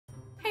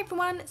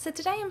everyone, so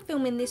today I'm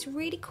filming this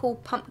really cool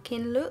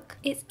pumpkin look.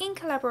 It's in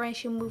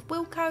collaboration with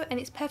Wilko and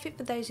it's perfect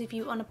for those of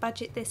you on a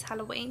budget this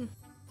Halloween.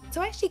 So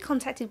I actually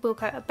contacted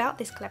Wilko about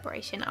this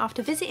collaboration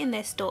after visiting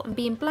their store and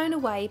being blown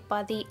away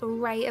by the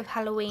array of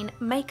Halloween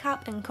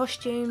makeup and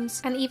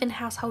costumes and even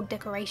household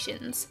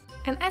decorations.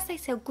 And as they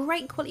sell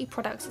great quality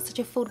products at such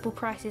affordable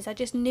prices, I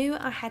just knew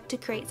I had to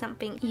create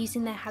something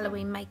using their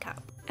Halloween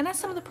makeup. And as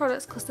some of the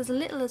products cost as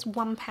little as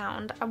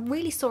 £1, I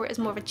really saw it as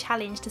more of a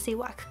challenge to see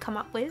what I could come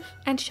up with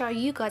and show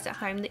you guys at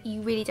home that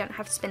you really don't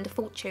have to spend a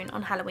fortune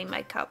on Halloween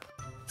makeup.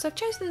 So I've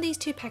chosen these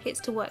two packets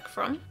to work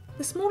from.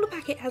 The smaller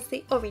packet has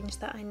the orange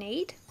that I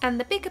need, and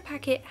the bigger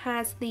packet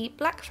has the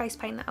black face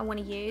paint that I want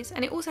to use,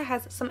 and it also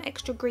has some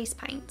extra grease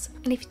paints.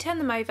 And if you turn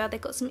them over, they've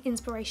got some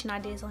inspiration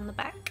ideas on the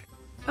back.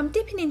 I'm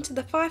dipping into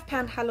the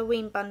 £5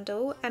 Halloween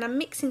bundle and I'm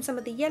mixing some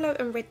of the yellow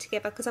and red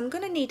together because I'm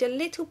going to need a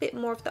little bit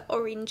more of the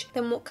orange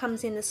than what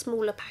comes in the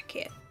smaller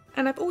packet.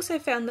 And I've also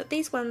found that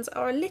these ones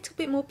are a little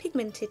bit more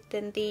pigmented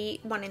than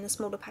the one in the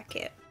smaller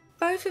packet.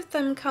 Both of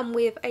them come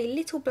with a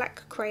little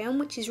black crayon,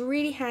 which is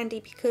really handy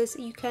because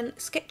you can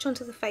sketch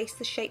onto the face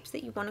the shapes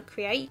that you want to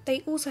create.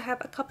 They also have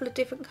a couple of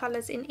different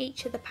colours in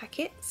each of the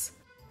packets.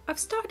 I've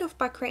started off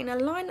by creating a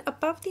line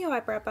above the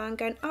eyebrow bone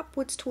going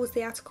upwards towards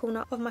the outer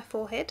corner of my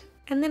forehead.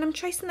 And then I'm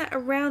tracing that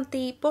around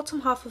the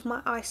bottom half of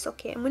my eye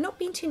socket, and we're not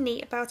being too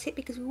neat about it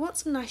because we want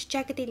some nice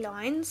jaggedy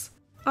lines.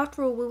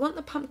 After all, we want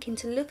the pumpkin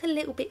to look a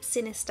little bit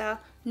sinister,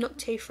 not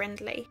too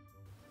friendly.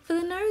 For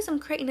the nose, I'm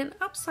creating an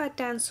upside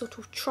down sort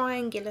of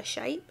triangular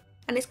shape,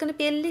 and it's going to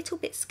be a little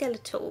bit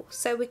skeletal,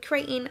 so we're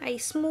creating a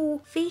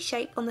small V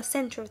shape on the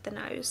centre of the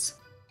nose.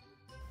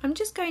 I'm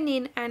just going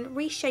in and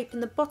reshaping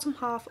the bottom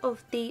half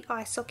of the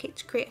eye socket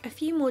to create a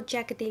few more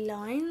jaggedy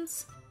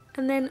lines.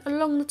 And then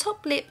along the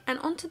top lip and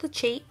onto the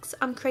cheeks,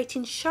 I'm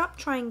creating sharp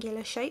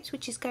triangular shapes,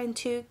 which is going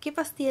to give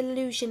us the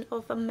illusion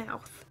of a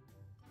mouth.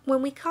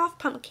 When we carve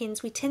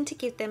pumpkins, we tend to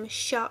give them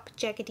sharp,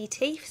 jaggedy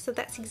teeth, so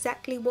that's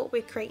exactly what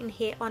we're creating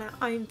here on our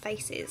own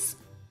faces.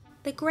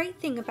 The great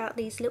thing about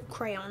these little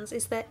crayons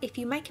is that if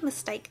you make a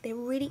mistake, they're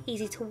really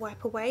easy to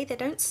wipe away. They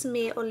don't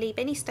smear or leave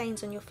any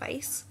stains on your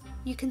face.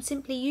 You can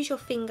simply use your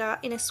finger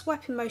in a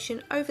swiping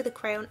motion over the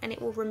crayon and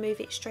it will remove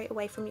it straight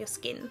away from your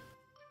skin.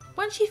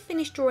 Once you've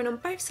finished drawing on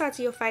both sides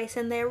of your face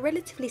and they're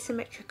relatively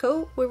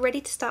symmetrical, we're ready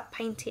to start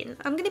painting.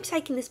 I'm going to be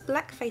taking this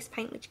black face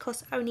paint which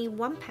costs only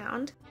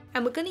 £1,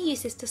 and we're going to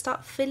use this to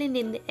start filling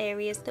in the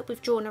areas that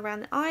we've drawn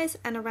around the eyes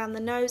and around the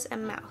nose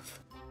and mouth.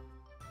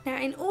 Now,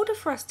 in order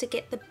for us to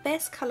get the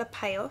best colour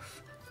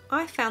payoff,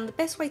 I found the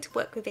best way to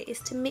work with it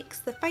is to mix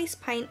the face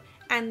paint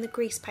and the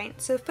grease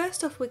paint. So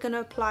first off, we're going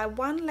to apply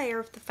one layer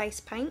of the face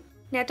paint.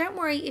 Now don't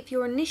worry if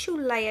your initial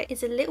layer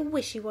is a little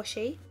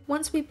wishy-washy.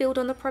 Once we build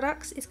on the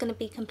products, it's going to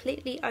be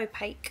completely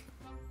opaque.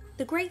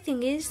 The great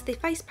thing is the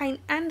face paint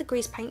and the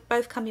grease paint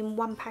both come in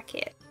one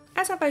packet.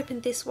 As I've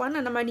opened this one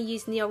and I'm only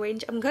using the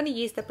orange, I'm going to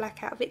use the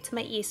black out of it to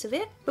make use of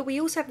it. But we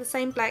also have the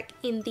same black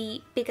in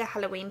the bigger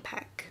Halloween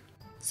pack.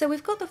 So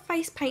we've got the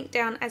face paint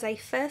down as a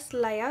first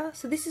layer,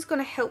 so this is going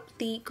to help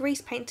the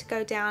grease paint to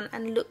go down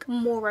and look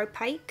more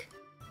opaque.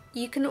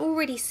 You can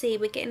already see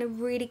we're getting a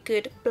really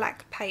good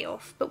black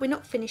payoff, but we're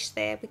not finished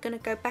there. We're going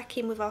to go back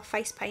in with our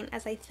face paint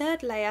as a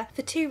third layer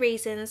for two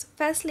reasons.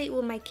 Firstly, it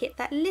will make it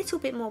that little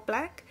bit more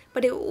black,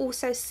 but it will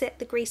also set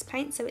the grease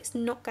paint so it's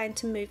not going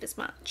to move as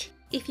much.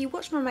 If you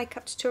watch my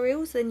makeup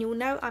tutorials, then you'll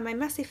know I'm a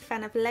massive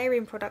fan of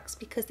layering products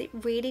because it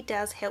really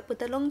does help with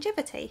the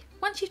longevity.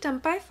 Once you've done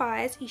both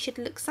eyes, you should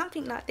look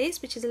something like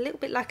this, which is a little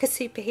bit like a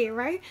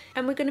superhero,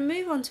 and we're going to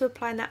move on to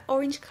applying that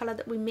orange colour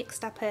that we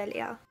mixed up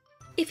earlier.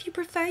 If you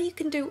prefer, you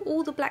can do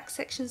all the black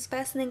sections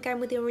first and then go in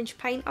with the orange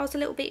paint. I was a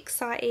little bit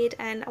excited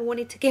and I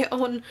wanted to get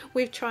on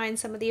with trying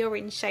some of the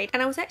orange shade,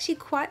 and I was actually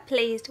quite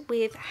pleased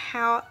with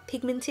how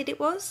pigmented it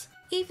was.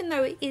 Even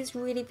though it is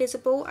really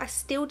visible, I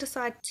still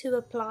decided to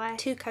apply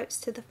 2 coats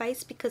to the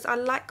face because I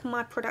like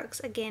my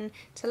products again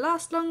to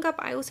last longer,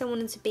 but I also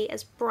want them to be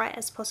as bright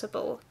as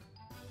possible.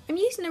 I'm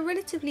using a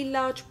relatively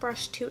large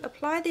brush to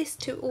apply this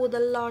to all the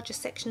larger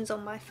sections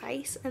on my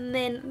face, and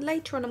then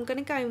later on I'm going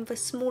to go in with a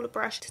smaller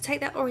brush to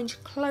take that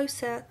orange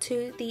closer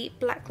to the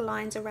black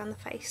lines around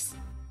the face.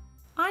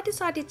 I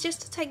decided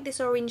just to take this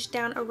orange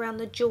down around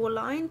the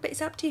jawline, but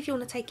it's up to you if you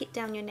want to take it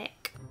down your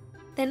neck.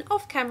 Then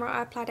off camera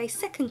I applied a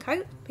second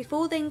coat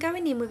before then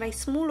going in with a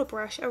smaller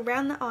brush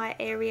around the eye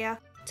area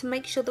to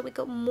make sure that we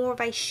got more of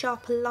a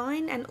sharper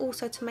line and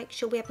also to make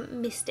sure we haven't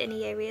missed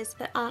any areas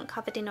that aren't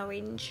covered in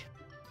orange.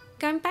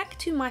 Going back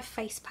to my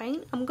face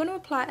paint, I'm going to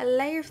apply a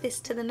layer of this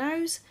to the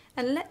nose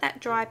and let that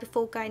dry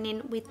before going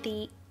in with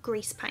the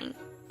grease paint.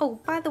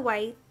 Oh, by the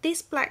way,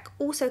 this black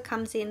also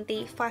comes in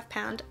the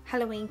 £5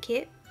 Halloween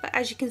kit, but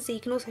as you can see you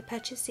can also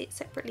purchase it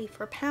separately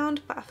for £1,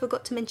 but I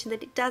forgot to mention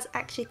that it does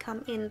actually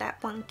come in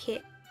that one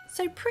kit.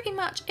 So pretty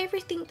much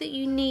everything that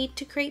you need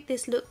to create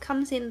this look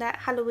comes in that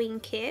Halloween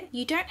kit.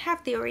 You don't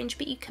have the orange,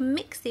 but you can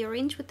mix the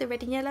orange with the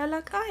red and yellow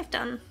like I've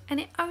done, and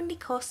it only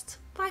costs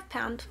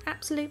 £5,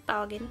 absolute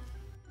bargain.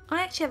 I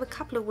actually have a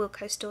couple of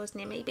Wilko stores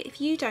near me, but if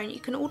you don't, you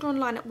can order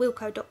online at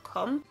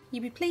wilko.com.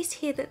 You'll be pleased to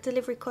hear that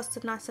delivery costs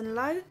are nice and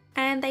low,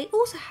 and they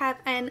also have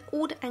an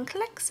order and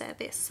collect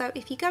service, so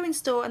if you go in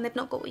store and they've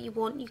not got what you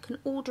want, you can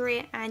order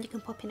it and you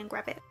can pop in and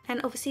grab it, and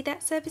obviously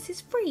that service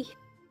is free.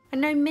 I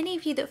know many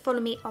of you that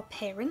follow me are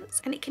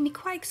parents, and it can be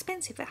quite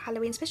expensive at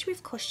Halloween, especially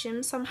with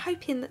costumes, so I'm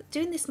hoping that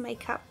doing this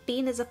makeup,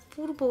 being as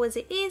affordable as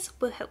it is,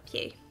 will help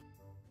you.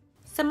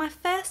 So my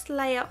first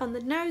layer on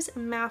the nose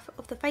and mouth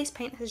of the face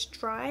paint has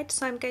dried,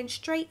 so I'm going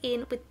straight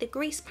in with the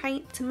grease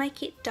paint to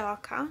make it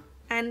darker.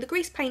 And the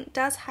grease paint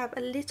does have a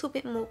little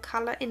bit more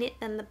colour in it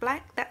than the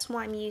black, that's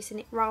why I'm using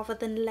it rather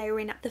than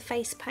layering up the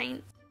face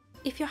paint.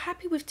 If you're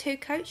happy with 2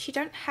 coats, you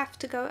don't have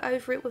to go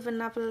over it with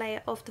another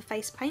layer of the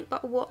face paint,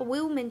 but what I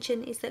will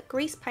mention is that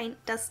grease paint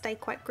does stay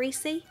quite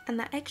greasy, and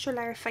that extra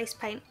layer of face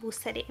paint will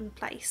set it in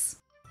place.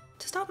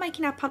 To start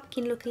making our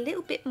pumpkin look a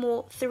little bit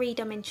more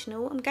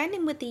 3-dimensional, I'm going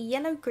in with the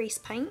yellow grease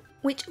paint,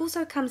 which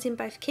also comes in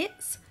both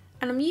kits,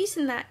 and I'm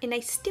using that in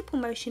a stipple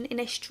motion in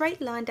a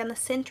straight line down the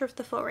centre of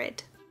the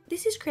forehead.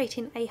 This is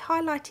creating a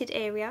highlighted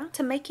area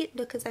to make it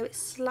look as though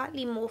it's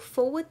slightly more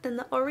forward than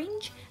the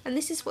orange, and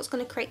this is what's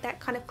going to create that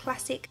kind of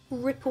classic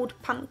rippled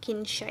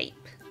pumpkin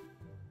shape.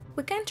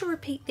 We're going to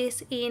repeat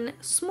this in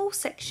small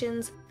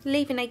sections,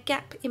 leaving a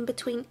gap in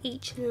between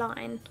each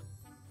line.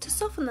 To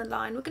soften the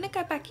line, we're going to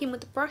go back in with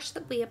the brush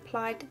that we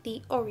applied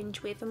the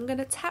orange with, and we're going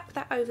to tap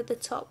that over the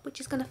top, which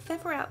is going to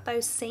feather out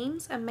those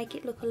seams and make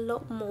it look a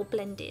lot more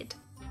blended.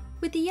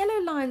 With the yellow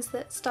lines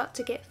that start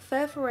to get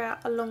further out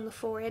along the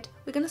forehead,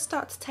 we're going to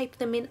start to taper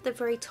them in at the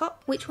very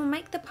top, which will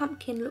make the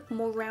pumpkin look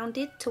more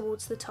rounded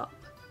towards the top.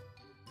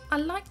 I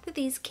like that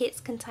these kits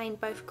contain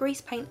both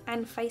grease paint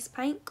and face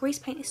paint. Grease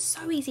paint is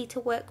so easy to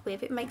work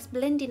with, it makes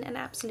blending an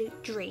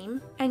absolute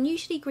dream, and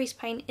usually grease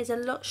paint is a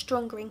lot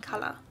stronger in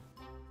colour.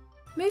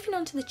 Moving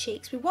on to the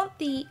cheeks, we want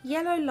the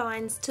yellow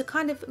lines to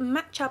kind of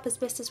match up as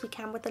best as we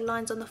can with the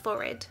lines on the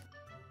forehead.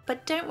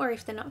 But don't worry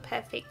if they're not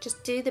perfect,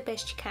 just do the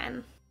best you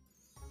can.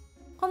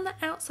 On the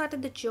outside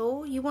of the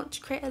jaw, you want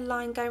to create a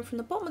line going from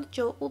the bottom of the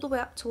jaw all the way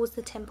up towards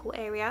the temple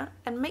area,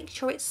 and make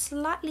sure it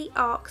slightly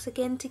arcs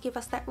again to give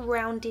us that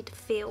rounded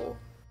feel.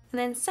 And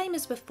then same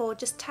as before,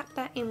 just tap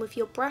that in with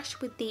your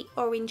brush with the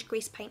orange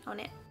grease paint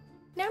on it.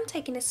 Now I'm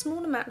taking a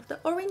small amount of the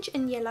orange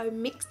and yellow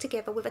mixed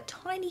together with a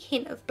tiny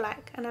hint of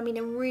black, and I mean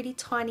a really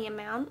tiny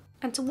amount,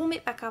 and to warm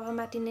it back up I'm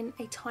adding in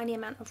a tiny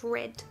amount of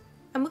red.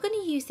 And we're going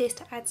to use this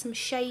to add some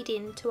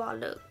shading to our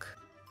look.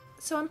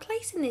 So I'm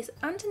placing this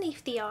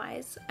underneath the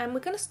eyes, and we're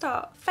going to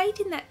start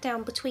fading that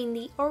down between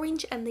the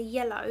orange and the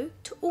yellow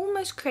to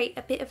almost create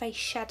a bit of a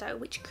shadow,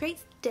 which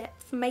creates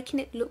depth, making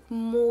it look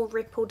more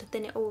rippled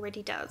than it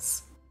already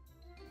does.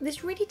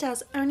 This really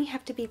does only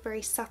have to be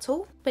very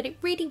subtle, but it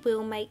really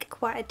will make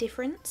quite a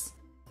difference.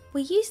 We're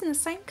using the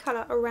same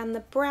colour around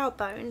the brow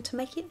bone to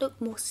make it look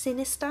more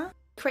sinister,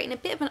 creating a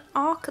bit of an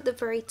arc at the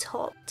very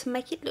top to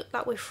make it look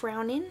like we're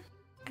frowning.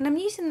 And I'm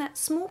using that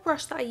small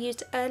brush that I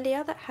used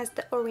earlier that has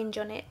the orange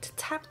on it to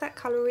tap that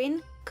colour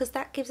in, because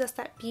that gives us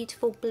that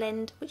beautiful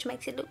blend which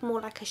makes it look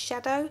more like a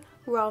shadow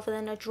rather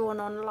than a drawn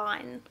on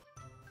line.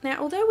 Now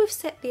although we've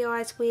set the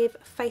eyes with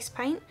face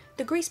paint,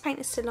 the grease paint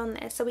is still on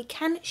there, so we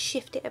can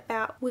shift it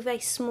about with a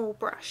small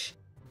brush.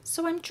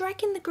 So I'm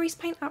dragging the grease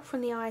paint up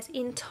from the eyes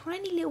in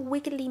tiny little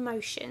wiggly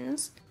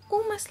motions,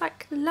 almost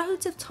like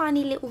loads of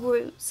tiny little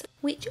roots,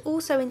 which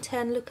also in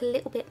turn look a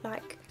little bit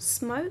like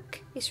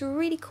smoke. It's a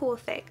really cool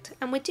effect,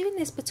 and we're doing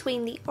this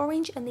between the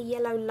orange and the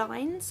yellow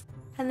lines,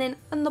 and then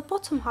on the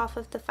bottom half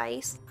of the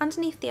face,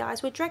 underneath the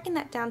eyes, we're dragging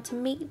that down to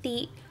meet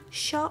the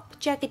sharp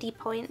jaggedy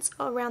points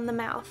around the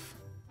mouth.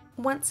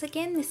 Once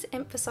again, this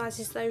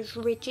emphasises those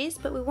ridges,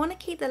 but we want to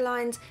keep the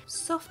lines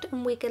soft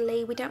and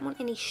wiggly. We don't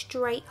want any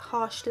straight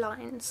harsh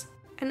lines,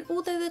 and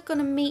although they're going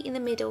to meet in the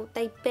middle,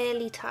 they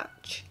barely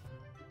touch.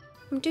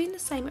 I'm doing the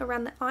same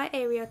around the eye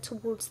area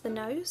towards the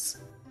nose,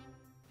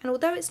 and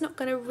although it's not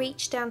going to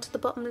reach down to the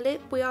bottom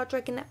lip, we are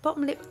dragging that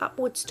bottom lip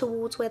upwards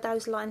towards where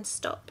those lines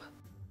stop.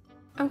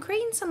 I'm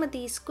creating some of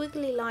these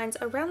squiggly lines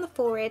around the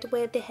forehead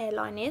where the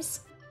hairline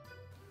is,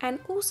 and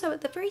also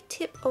at the very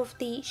tip of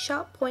the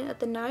sharp point of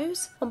the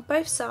nose on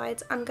both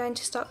sides. I'm going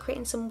to start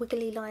creating some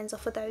wiggly lines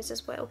off of those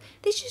as well.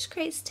 This just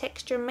creates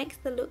texture and makes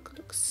the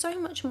look so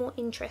much more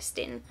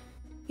interesting.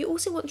 You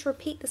also want to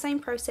repeat the same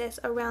process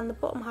around the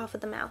bottom half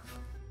of the mouth.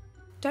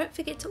 Don't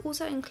forget to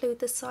also include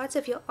the sides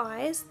of your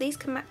eyes. These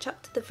can match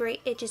up to the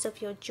very edges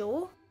of your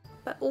jaw,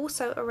 but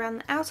also around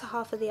the outer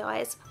half of the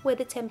eyes where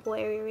the temple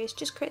area is.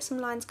 Just create some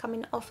lines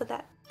coming off of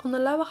that. On the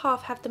lower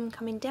half, have them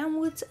coming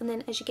downwards, and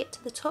then as you get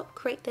to the top,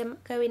 create them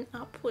going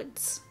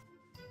upwards.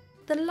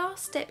 The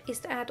last step is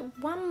to add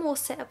one more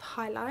set of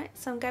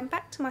highlights. So I'm going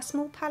back to my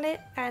small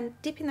palette and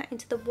dipping that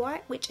into the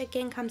white, which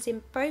again comes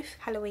in both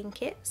Halloween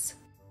kits.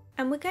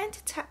 And we're going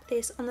to tap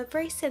this on the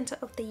very centre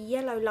of the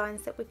yellow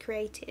lines that we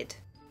created.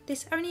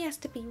 This only has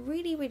to be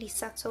really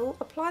subtle.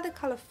 Apply the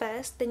colour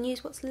first, then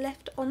use what's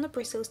left on the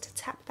bristles to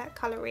tap that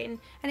colour in,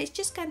 and it's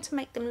just going to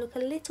make them look a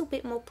little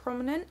bit more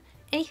prominent.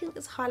 Anything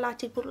that's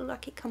highlighted will look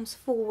like it comes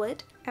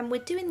forward, and we're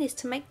doing this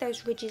to make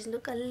those ridges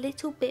look a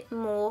little bit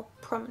more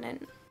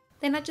prominent.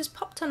 Then I just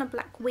popped on a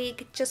black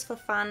wig just for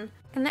fun,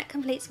 and that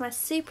completes my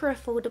super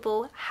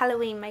affordable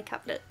Halloween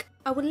makeup look.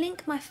 I will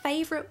link my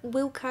favourite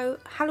Wilko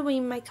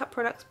Halloween makeup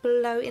products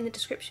below in the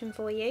description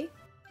for you.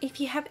 If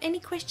you have any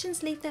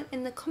questions, leave them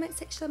in the comment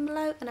section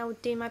below and I will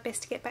do my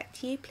best to get back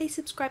to you. Please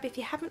subscribe if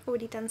you haven't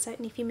already done so,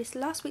 and if you missed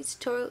last week's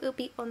tutorial, it'll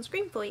be on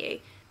screen for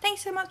you.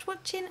 Thanks so much for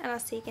watching and I'll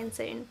see you again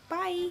soon.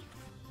 Bye!